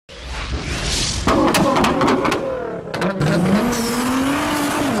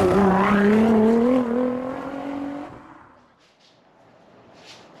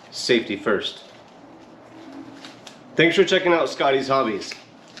safety first. Thanks for checking out Scotty's Hobbies.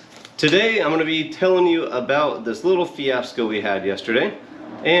 Today I'm going to be telling you about this little fiasco we had yesterday,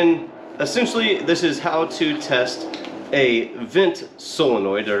 and essentially this is how to test a vent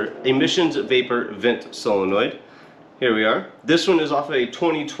solenoid, or emissions vapor vent solenoid. Here we are. This one is off of a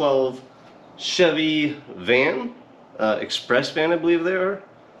 2012 Chevy van, Express van I believe they are.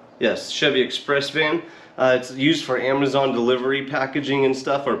 Yes, Chevy Express van. It's used for Amazon delivery packaging and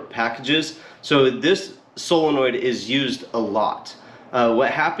stuff, or packages. So this solenoid is used a lot. What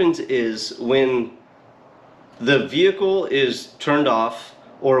happens is when the vehicle is turned off,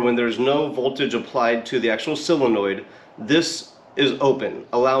 or when there's no voltage applied to the actual solenoid, this is open,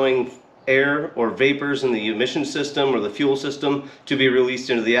 allowing air or vapors in the emission system or the fuel system to be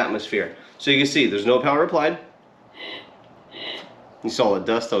released into the atmosphere. So you can see there's no power applied. You saw the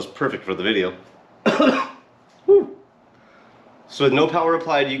dust, that was perfect for the video. So with no power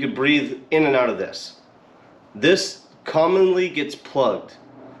applied, you could breathe in and out of this. This commonly gets plugged.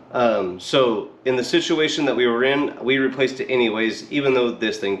 So in the situation that we were in, we replaced it anyways, even though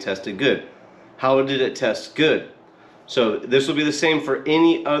this thing tested good. How did it test good? So this will be the same for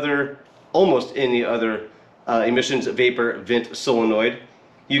any other, almost any other emissions vapor vent solenoid.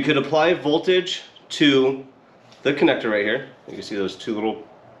 You could apply voltage to the connector right here. You can see those two little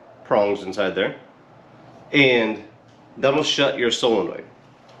prongs inside there, and that'll shut your solenoid.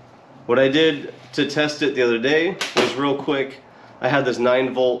 What I did to test it the other day was real quick. I had this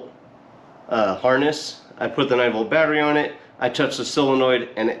 9-volt harness. I put the 9-volt battery on it. I touched the solenoid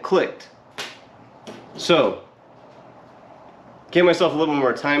and it clicked. So gave myself a little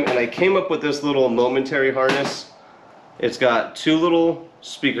more time, and I came up with this little momentary harness. It's got two little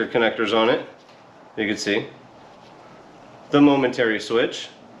speaker connectors on it. You can see the momentary switch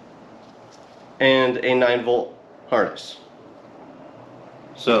and a 9-volt harness.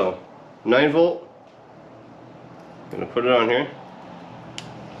 So 9-volt, I'm going to put it on here.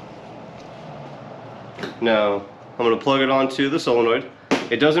 Now I'm going to plug it onto the solenoid.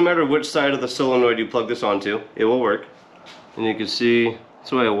 It doesn't matter which side of the solenoid you plug this onto, it will work. And you can see,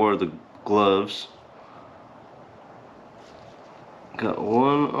 that's why I wore the gloves. Got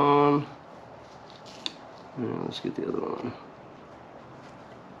one on. Let's get the other one on.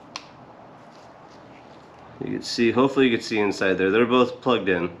 You can see, hopefully you can see inside there. They're both plugged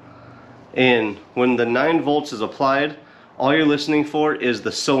in. And when the 9 volts is applied, all you're listening for is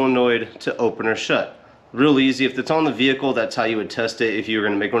the solenoid to open or shut. Real easy. If it's on the vehicle, that's how you would test it if you were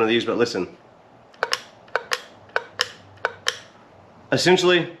going to make one of these. But listen.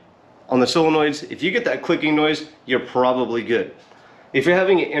 Essentially, on the solenoids, if you get that clicking noise, you're probably good. If you're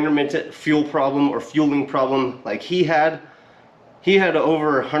having an intermittent fuel problem or fueling problem like he had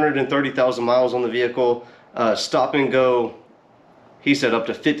over 130,000 miles on the vehicle, stop and go, he said up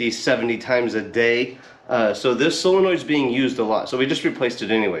to 50-70 times a day. So this solenoid's being used a lot. So we just replaced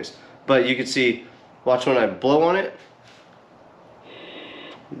it anyways. But you can see, watch when I blow on it,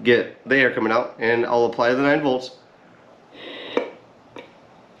 get the air coming out, and I'll apply the 9 volts.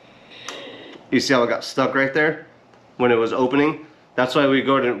 You see how it got stuck right there when it was opening? That's why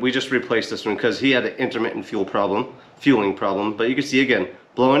we just replaced this one, because he had an intermittent fueling problem. But you can see again,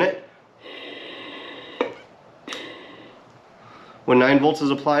 blowing it. When 9 volts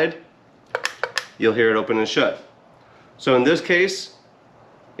is applied, you'll hear it open and shut. So in this case,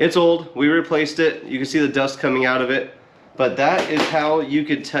 it's old. We replaced it. You can see the dust coming out of it. But that is how you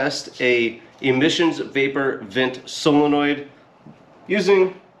could test a emissions vapor vent solenoid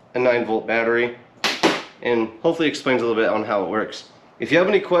using a 9-volt battery, and hopefully explains a little bit on how it works. If you have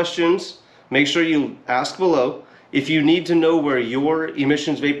any questions, make sure you ask below. If you need to know where your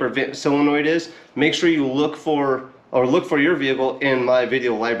emissions vapor vent solenoid is, make sure you look for your vehicle in my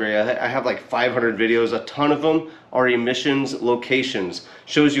video library. I have like 500 videos. A ton of them are emissions locations.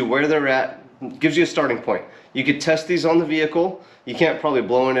 Shows you where they're at, gives you a starting point. You could test these on the vehicle. You can't probably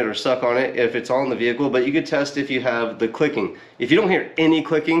blow in it or suck on it if it's on the vehicle, but you could test if you have the clicking. If you don't hear any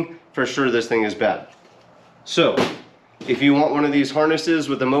clicking, for sure this thing is bad. So if you want one of these harnesses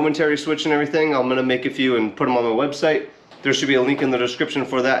with a momentary switch and everything, I'm going to make a few and put them on my website. There should be a link in the description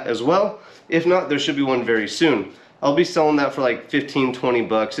for that as well. If not, there should be one very soon. I'll be selling that for like 15-20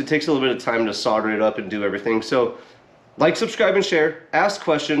 bucks. It takes a little bit of time to solder it up and do everything. So like, subscribe, and share. Ask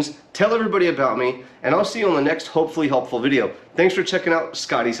questions. Tell everybody about me. And I'll see you on the next hopefully helpful video. Thanks for checking out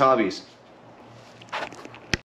Scotty's Hobbies.